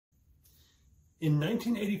In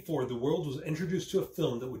 1984, the world was introduced to a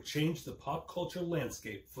film that would change the pop culture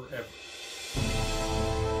landscape forever.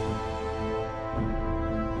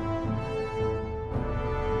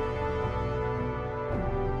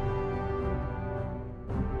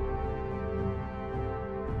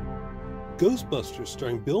 Ghostbusters,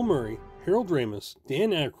 starring Bill Murray, Harold Ramis, Dan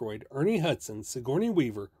Aykroyd, Ernie Hudson, Sigourney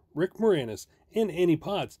Weaver, Rick Moranis, and Annie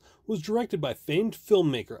Potts, was directed by famed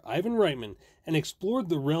filmmaker Ivan Reitman and explored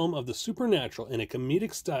the realm of the supernatural in a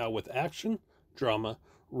comedic style with action, drama,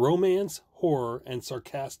 romance, horror, and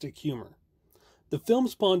sarcastic humor. The film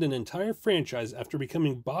spawned an entire franchise after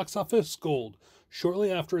becoming box office gold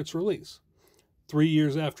shortly after its release. 3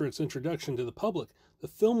 years after its introduction to the public, the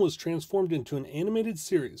film was transformed into an animated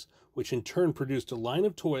series, which in turn produced a line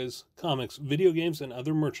of toys, comics, video games, and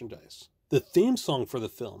other merchandise. The theme song for the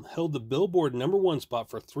film held the Billboard #1 spot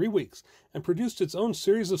for 3 weeks and produced its own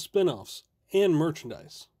series of spin-offs and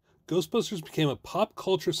merchandise. Ghostbusters became a pop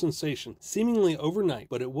culture sensation seemingly overnight,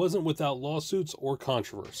 but it wasn't without lawsuits or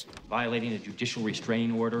controversy. Violating a judicial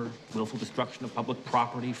restraining order, willful destruction of public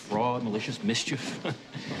property, fraud, malicious mischief.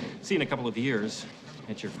 See, in a couple of years,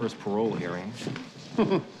 at your first parole hearing.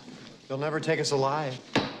 They'll never take us alive.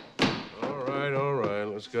 All right,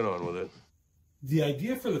 let's get on with it. The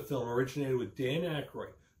idea for the film originated with Dan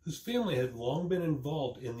Aykroyd, whose family had long been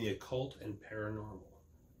involved in the occult and paranormal.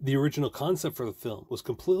 The original concept for the film was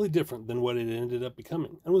completely different than what it ended up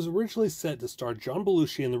becoming, and was originally set to star John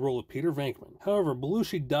Belushi in the role of Peter Venkman. However,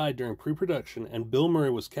 Belushi died during pre-production and Bill Murray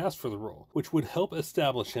was cast for the role, which would help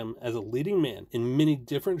establish him as a leading man in many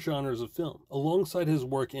different genres of film, alongside his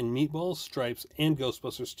work in Meatballs, Stripes, and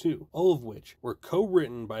Ghostbusters 2, all of which were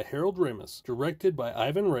co-written by Harold Ramis, directed by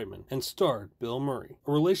Ivan Reitman, and starred Bill Murray,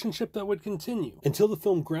 a relationship that would continue until the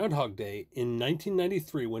film Groundhog Day in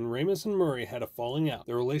 1993, when Ramis and Murray had a falling out.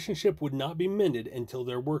 The relationship would not be mended until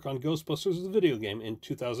their work on Ghostbusters the video game in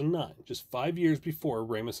 2009, just 5 years before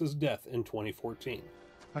Ramis' death in 2014.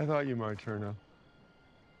 I thought you might turn up.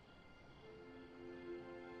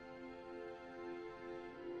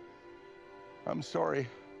 I'm sorry.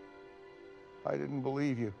 I didn't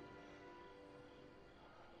believe you.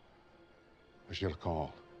 I should have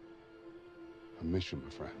called. I miss you, my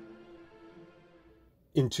friend.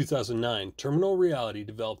 In 2009, Terminal Reality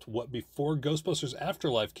developed what, before Ghostbusters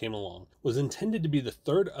Afterlife came along, was intended to be the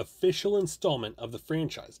third official installment of the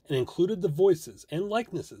franchise, and included the voices and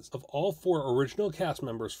likenesses of all 4 original cast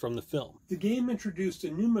members from the film. The game introduced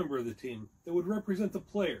a new member of the team that would represent the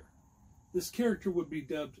player. This character would be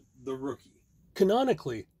dubbed the Rookie.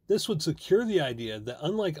 Canonically, this would secure the idea that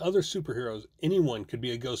unlike other superheroes, anyone could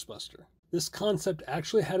be a Ghostbuster. This concept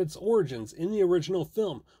actually had its origins in the original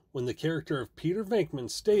film, when the character of Peter Venkman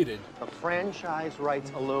stated, "The franchise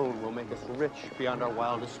rights alone will make us rich beyond our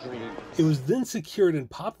wildest dreams." It was then secured in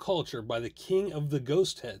pop culture by the king of the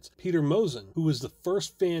Ghostheads, Peter Mosen, who was the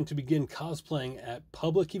first fan to begin cosplaying at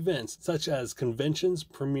public events such as conventions,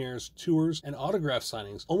 premieres, tours, and autograph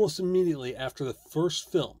signings almost immediately after the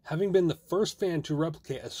first film, having been the first fan to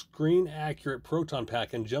replicate a screen-accurate proton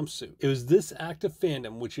pack and jumpsuit. It was this act of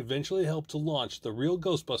fandom which eventually helped to launch the real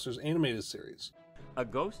Ghostbusters animated series. A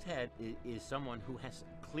ghost head is someone who has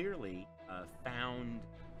clearly found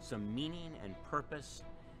some meaning and purpose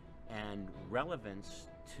and relevance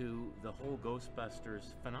to the whole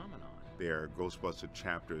Ghostbusters phenomenon. There are Ghostbuster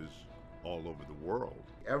chapters all over the world.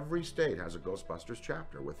 Every state has a Ghostbusters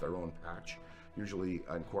chapter with their own patch, usually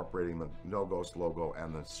incorporating the No Ghost logo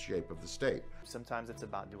and the shape of the state. Sometimes it's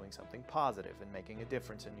about doing something positive and making a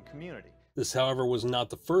difference in your community. This, however, was not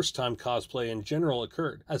the first time cosplay in general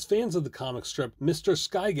occurred, as fans of the comic strip Mr.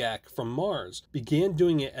 Skygak from Mars began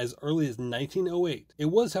doing it as early as 1908. It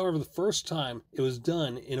was, however, the first time it was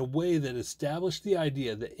done in a way that established the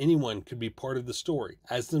idea that anyone could be part of the story,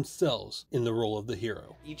 as themselves in the role of the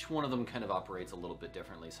hero. Each one of them kind of operates a little bit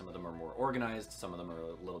differently. Some of them are more organized, some of them are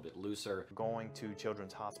a little bit looser. Going to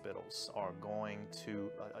children's hospitals or going to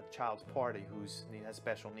a child's party who has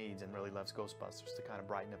special needs and really loves Ghostbusters to kind of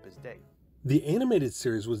brighten up his day. The animated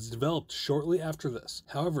series was developed shortly after this.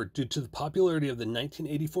 However, due to the popularity of the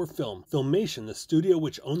 1984 film, Filmation, the studio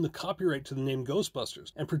which owned the copyright to the name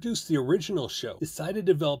Ghostbusters and produced the original show, decided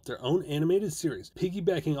to develop their own animated series,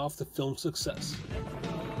 piggybacking off the film's success.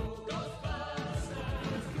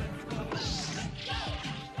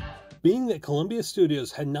 Being that Columbia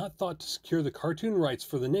Studios had not thought to secure the cartoon rights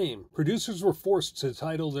for the name, producers were forced to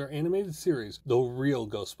title their animated series The Real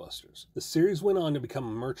Ghostbusters. The series went on to become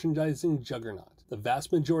a merchandising juggernaut. The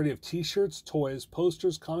vast majority of t-shirts, toys,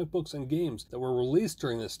 posters, comic books, and games that were released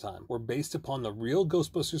during this time were based upon the real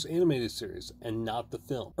Ghostbusters animated series and not the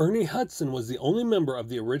film. Ernie Hudson was the only member of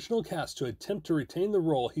the original cast to attempt to retain the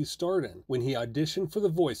role he starred in when he auditioned for the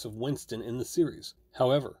voice of Winston in the series.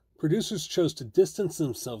 However, producers chose to distance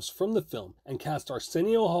themselves from the film and cast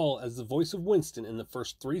Arsenio Hall as the voice of Winston in the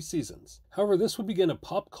first 3 seasons. However, this would begin a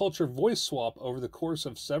pop culture voice swap over the course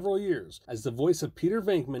of several years, as the voice of Peter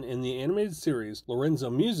Venkman in the animated series,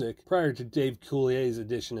 Lorenzo Music, prior to Dave Coulier's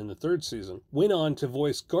addition in the 3rd season, went on to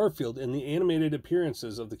voice Garfield in the animated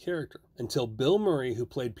appearances of the character, until Bill Murray, who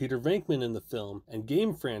played Peter Venkman in the film and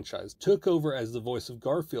game franchise, took over as the voice of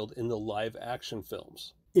Garfield in the live-action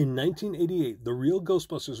films. In 1988, the real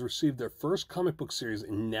Ghostbusters received their first comic book series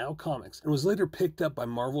in Now Comics and was later picked up by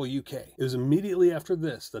Marvel UK. It was immediately after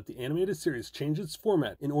this that the animated series changed its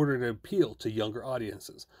format in order to appeal to younger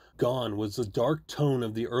audiences. Gone was the dark tone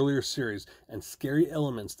of the earlier series and scary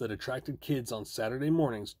elements that attracted kids on Saturday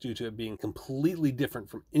mornings due to it being completely different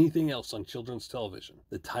from anything else on children's television.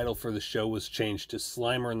 The title for the show was changed to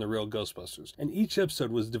Slimer and the Real Ghostbusters, and each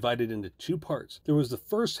episode was divided into 2 parts. There was the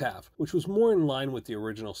first half, which was more in line with the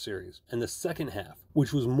original series, and the second half,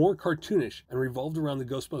 which was more cartoonish and revolved around the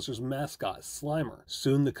Ghostbusters mascot, Slimer.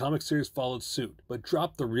 Soon the comic series followed suit, but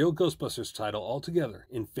dropped the Real Ghostbusters title altogether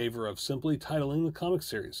in favor of simply titling the comic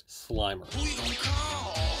series Slimer.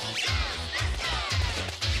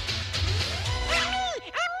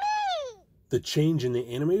 The change in the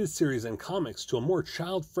animated series and comics to a more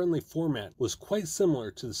child-friendly format was quite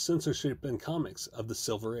similar to the censorship in comics of the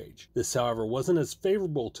Silver Age. This, however, wasn't as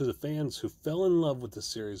favorable to the fans who fell in love with the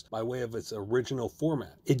series by way of its original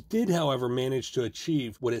format. It did, however, manage to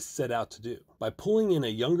achieve what it set out to do. By pulling in a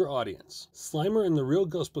younger audience, Slimer and the Real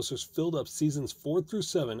Ghostbusters filled up seasons 4 through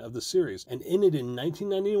 7 of the series and ended in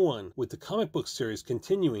 1991, with the comic book series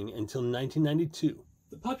continuing until 1992.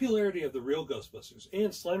 The popularity of the Real Ghostbusters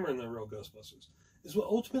and Slimer and the Real Ghostbusters is what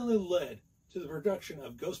ultimately led to the production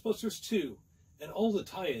of Ghostbusters 2 and all the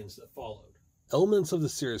tie-ins that followed. Elements of the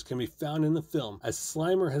series can be found in the film, as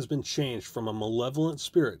Slimer has been changed from a malevolent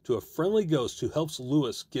spirit to a friendly ghost who helps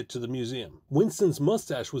Lewis get to the museum. Winston's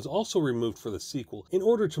mustache was also removed for the sequel in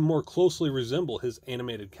order to more closely resemble his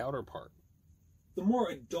animated counterpart. The more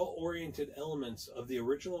adult-oriented elements of the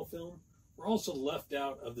original film were also left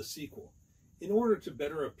out of the sequel, in order to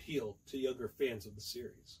better appeal to younger fans of the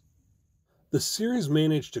series. The series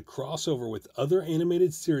managed to cross over with other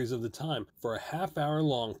animated series of the time for a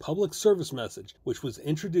half-hour-long public service message, which was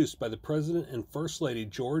introduced by the President and First Lady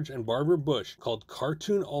George and Barbara Bush, called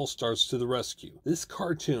Cartoon All-Stars to the Rescue. This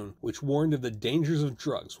cartoon, which warned of the dangers of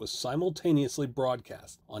drugs, was simultaneously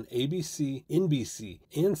broadcast on ABC, NBC,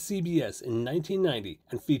 and CBS in 1990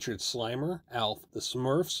 and featured Slimer, Alf, the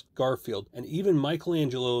Smurfs, Garfield, and even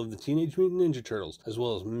Michelangelo of the Teenage Mutant Ninja Turtles, as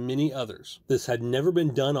well as many others. This had never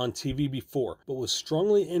been done on TV before, but was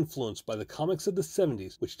strongly influenced by the comics of the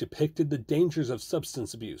 70s, which depicted the dangers of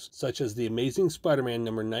substance abuse, such as The Amazing Spider-Man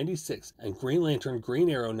number 96 and Green Lantern Green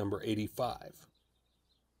Arrow number 85.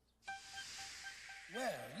 Well,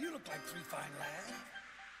 you look like 3 fine lads.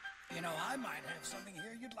 You know, I might have something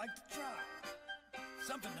here you'd like to try.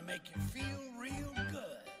 Something to make you feel real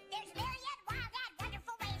good. There's myriad wild and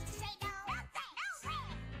wonderful ways to say no. No thanks. No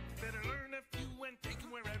thanks. Better learn a few and take them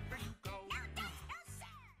wherever you go. No thanks. No sir.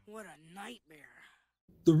 What a nightmare.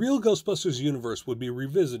 The Real Ghostbusters universe would be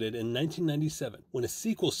revisited in 1997 when a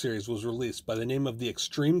sequel series was released by the name of The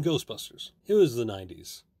Extreme Ghostbusters. It was the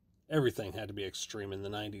 90s. Everything had to be extreme in the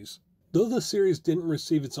 90s. Though the series didn't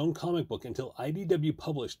receive its own comic book until IDW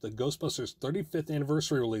published the Ghostbusters 35th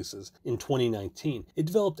anniversary releases in 2019, it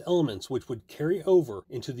developed elements which would carry over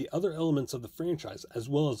into the other elements of the franchise as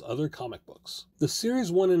well as other comic books. The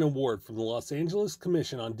series won an award from the Los Angeles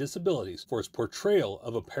Commission on Disabilities for its portrayal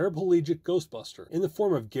of a paraplegic Ghostbuster in the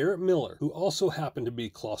form of Garrett Miller, who also happened to be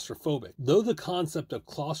claustrophobic. Though the concept of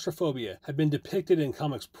claustrophobia had been depicted in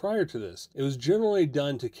comics prior to this, it was generally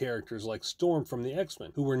done to characters like Storm from the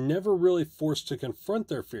X-Men, who were never really forced to confront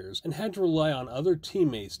their fears and had to rely on other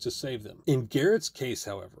teammates to save them. In Garrett's case,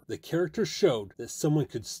 however, the character showed that someone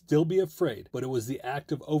could still be afraid, but it was the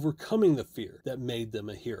act of overcoming the fear that made them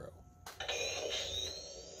a hero.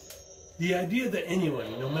 The idea that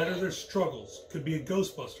anyone, no matter their struggles, could be a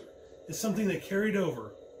Ghostbuster is something that carried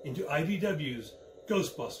over into IDW's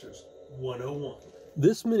Ghostbusters 101.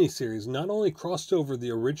 This miniseries not only crossed over the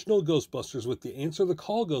original Ghostbusters with the Answer the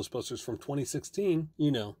Call Ghostbusters from 2016,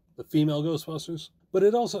 you know, the female Ghostbusters, but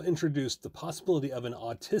it also introduced the possibility of an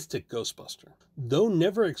autistic Ghostbuster. Though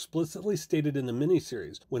never explicitly stated in the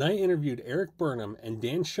miniseries, when I interviewed Eric Burnham and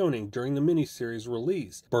Dan Schoening during the miniseries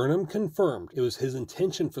release, Burnham confirmed it was his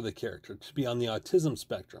intention for the character to be on the autism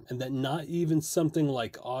spectrum, and that not even something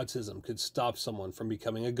like autism could stop someone from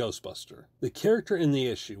becoming a Ghostbuster. The character in the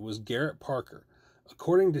issue was Garrett Parker.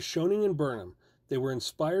 According to Schoening and Burnham, they were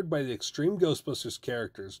inspired by the Extreme Ghostbusters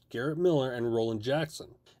characters Garrett Miller and Roland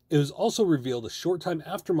Jackson. It was also revealed a short time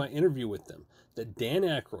after my interview with them that Dan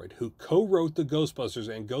Aykroyd, who co-wrote the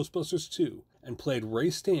Ghostbusters and Ghostbusters 2 and played Ray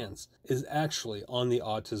Stantz, is actually on the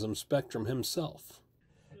autism spectrum himself.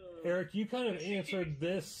 Eric, you kind of answered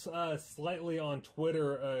this slightly on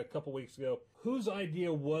Twitter a couple weeks ago. Whose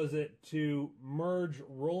idea was it to merge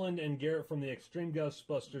Roland and Garrett from the Extreme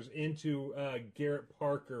Ghostbusters into Garrett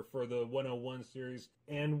Parker for the 101 series?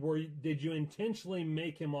 And did you intentionally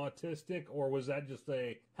make him autistic, or was that just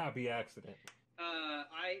a happy accident?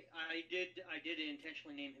 I did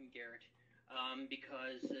intentionally name him Garrett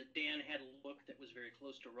because Dan had a look that was very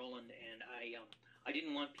close to Roland, and I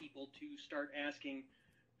didn't want people to start asking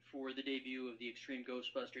for the debut of the Extreme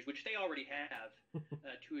Ghostbusters, which they already have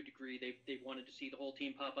to a degree. They've wanted to see the whole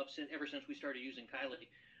team pop up ever since we started using Kylie.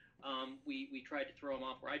 We tried to throw him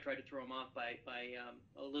off, or I tried to throw him off by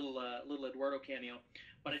a little Eduardo cameo,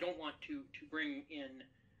 but I don't want to bring in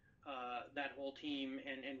that whole team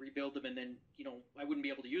and rebuild them, and then I wouldn't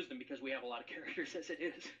be able to use them because we have a lot of characters as it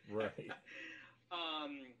is. Right.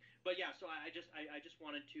 But yeah, so I just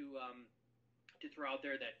wanted to throw out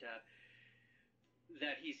there that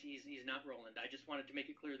he's not Roland. I just wanted to make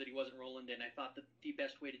it clear that he wasn't Roland, and I thought that the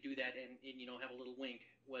best way to do that and have a little wink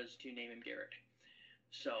was to name him Garrett.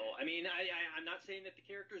 So, I mean, I'm not saying that the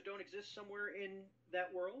characters don't exist somewhere in that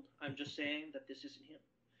world. I'm just saying that this isn't him.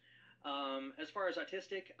 As far as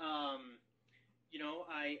autistic, I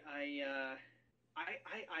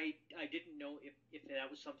didn't know if that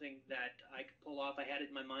was something that I could pull off. I had it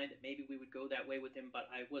in my mind that maybe we would go that way with him, but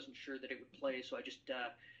I wasn't sure that it would play, so I just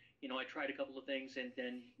I tried a couple of things and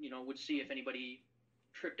then, would see if anybody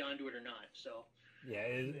tripped onto it or not. So yeah,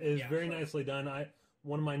 it is very nicely done.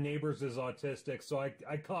 One of my neighbors is autistic, so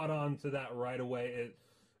I caught on to that right away. It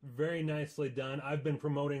very nicely done. I've been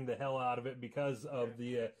promoting the hell out of it because of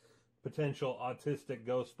the potential autistic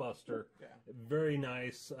Ghostbuster. Yeah. Very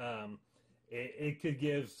nice. It could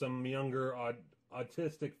give some younger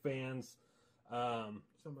autistic fans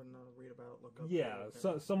someone to read about, look up. Yeah,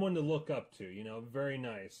 someone to look up to. Very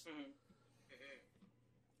nice. Mm-hmm.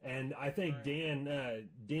 And I think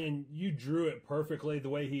Dan, you drew it perfectly. The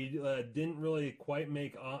way he didn't really quite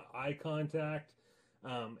make eye contact,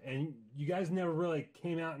 and you guys never really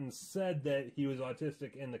came out and said that he was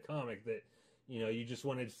autistic in the comic. That you just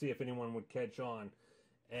wanted to see if anyone would catch on.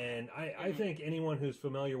 And I think anyone who's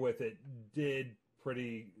familiar with it did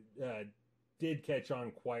catch on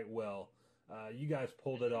quite well. You guys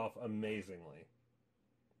pulled it off amazingly.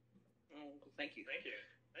 Oh, thank you. Thank you.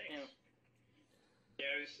 Thanks.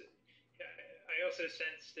 Yeah. I also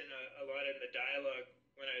sensed in a lot of the dialogue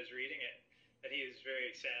when I was reading it that he was very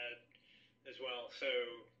sad as well. So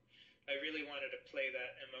I really wanted to play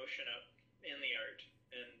that emotion up in the art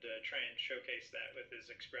and try and showcase that with his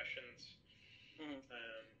expressions.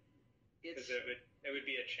 Because it would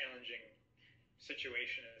be a challenging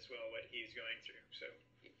situation as well, what he's going through. So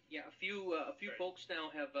yeah, a few folks now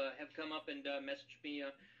have come up and messaged me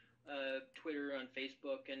Twitter, on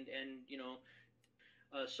Facebook, and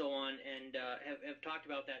so on, and have talked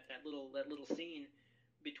about that little scene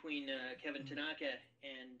between Kevin Tanaka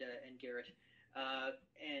and Garrett,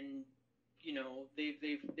 and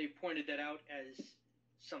they've pointed that out as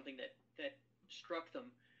something that struck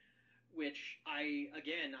them, which I'm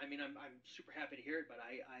super happy to hear it, but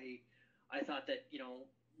I thought that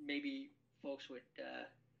maybe folks would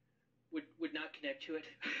not connect to it.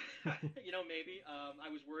 Maybe I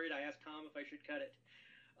was worried. I asked Tom if I should cut it.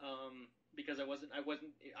 Because I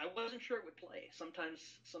wasn't sure it would play.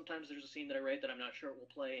 Sometimes there's a scene that I write that I'm not sure it will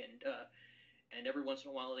play, and every once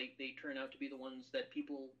in a while they turn out to be the ones that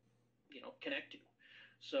people connect to.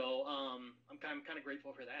 So I'm kind of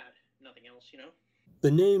grateful for that. Nothing else,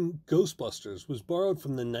 The name Ghostbusters was borrowed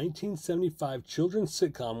from the 1975 children's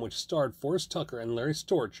sitcom which starred Forrest Tucker and Larry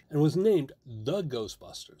Storch and was named The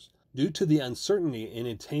Ghostbusters. Due to the uncertainty in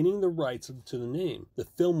attaining the rights to the name, the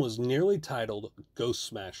film was nearly titled Ghost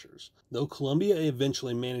Smashers. Though Columbia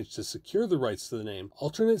eventually managed to secure the rights to the name,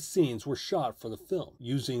 alternate scenes were shot for the film,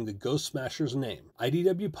 using the Ghost Smashers name.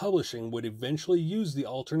 IDW Publishing would eventually use the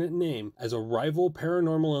alternate name as a rival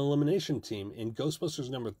paranormal elimination team in Ghostbusters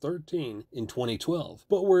number 13 in 2012,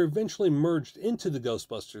 but were eventually merged into the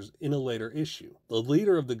Ghostbusters in a later issue. The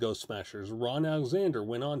leader of the Ghost Smashers, Ron Alexander,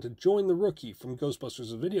 went on to join the Rookie from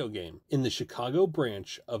Ghostbusters, a video game, in the Chicago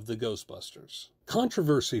branch of the Ghostbusters.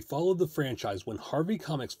 Controversy followed the franchise when Harvey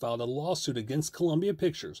Comics filed a lawsuit against Columbia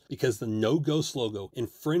Pictures because the No Ghost logo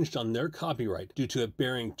infringed on their copyright due to it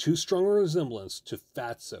bearing too strong a resemblance to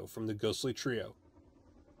Fatso from the Ghostly Trio.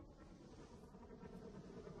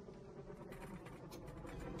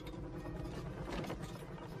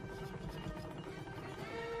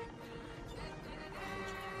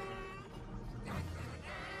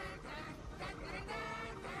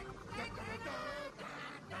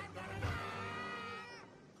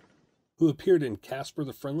 Who appeared in Casper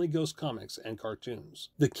the Friendly Ghost comics and cartoons.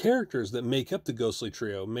 The characters that make up the Ghostly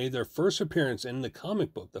Trio made their first appearance in the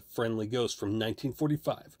comic book The Friendly Ghost from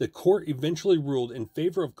 1945. The court eventually ruled in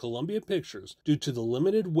favor of Columbia Pictures due to the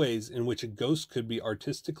limited ways in which a ghost could be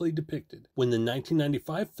artistically depicted. When the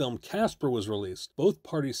 1995 film Casper was released, both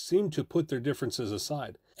parties seemed to put their differences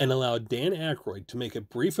aside and allowed Dan Aykroyd to make a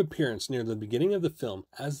brief appearance near the beginning of the film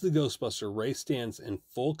as the Ghostbuster Ray Stantz in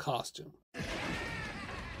full costume.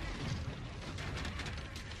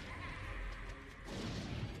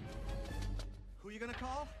 Gonna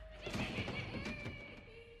call?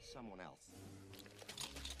 Someone else.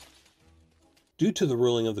 Due to the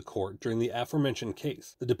ruling of the court during the aforementioned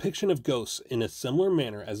case, the depiction of ghosts in a similar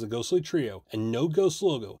manner as the Ghostly Trio and No Ghost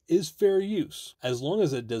logo is fair use, as long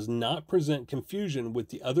as it does not present confusion with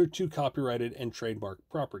the other two copyrighted and trademark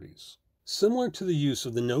properties. Similar to the use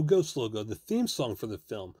of the No Ghost logo, the theme song for the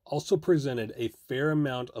film also presented a fair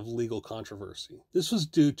amount of legal controversy. This was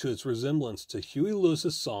due to its resemblance to Huey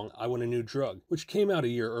Lewis's song I Want a New Drug, which came out a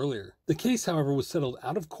year earlier. The case, however, was settled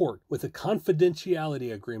out of court with a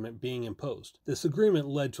confidentiality agreement being imposed. This agreement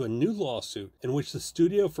led to a new lawsuit in which the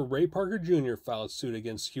studio for Ray Parker Jr. filed suit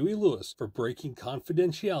against Huey Lewis for breaking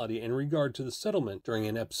confidentiality in regard to the settlement during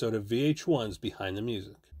an episode of VH1's Behind the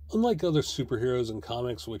Music. Unlike other superheroes and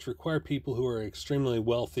comics which require people who are extremely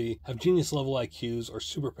wealthy, have genius-level IQs, or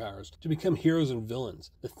superpowers to become heroes and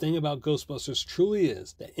villains, the thing about Ghostbusters truly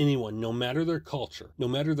is that anyone, no matter their culture, no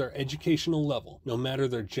matter their educational level, no matter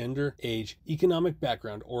their gender, age, economic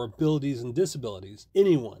background, or abilities and disabilities,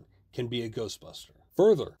 anyone can be a Ghostbuster.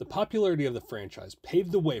 Further, the popularity of the franchise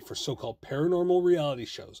paved the way for so-called paranormal reality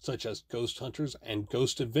shows such as Ghost Hunters and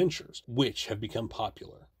Ghost Adventures, which have become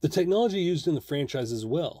popular. The technology used in the franchise as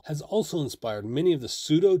well has also inspired many of the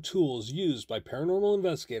pseudo-tools used by paranormal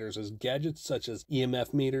investigators, as gadgets such as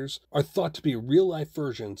EMF meters are thought to be real-life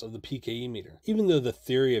versions of the PKE meter, even though the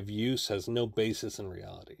theory of use has no basis in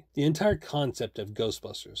reality. The entire concept of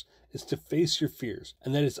Ghostbusters is to face your fears,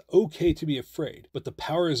 and that it's okay to be afraid, but the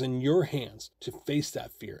power is in your hands to face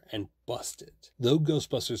that fear and bust it. Though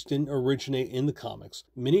Ghostbusters didn't originate in the comics,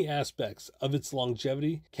 many aspects of its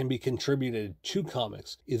longevity can be contributed to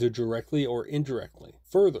comics, either directly or indirectly.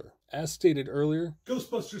 Further, as stated earlier,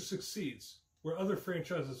 Ghostbusters succeeds where other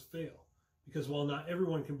franchises fail, because while not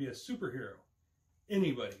everyone can be a superhero,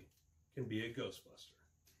 anybody can be a Ghostbuster.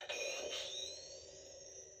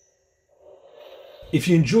 If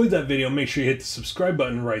you enjoyed that video, make sure you hit the subscribe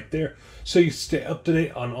button right there so you stay up to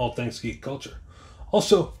date on all things geek culture.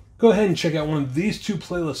 Also, go ahead and check out one of these two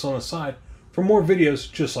playlists on the side for more videos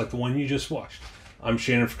just like the one you just watched. I'm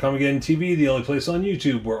Shannon for Comic TV, the only place on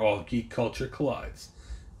YouTube where all geek culture collides.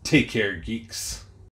 Take care, geeks.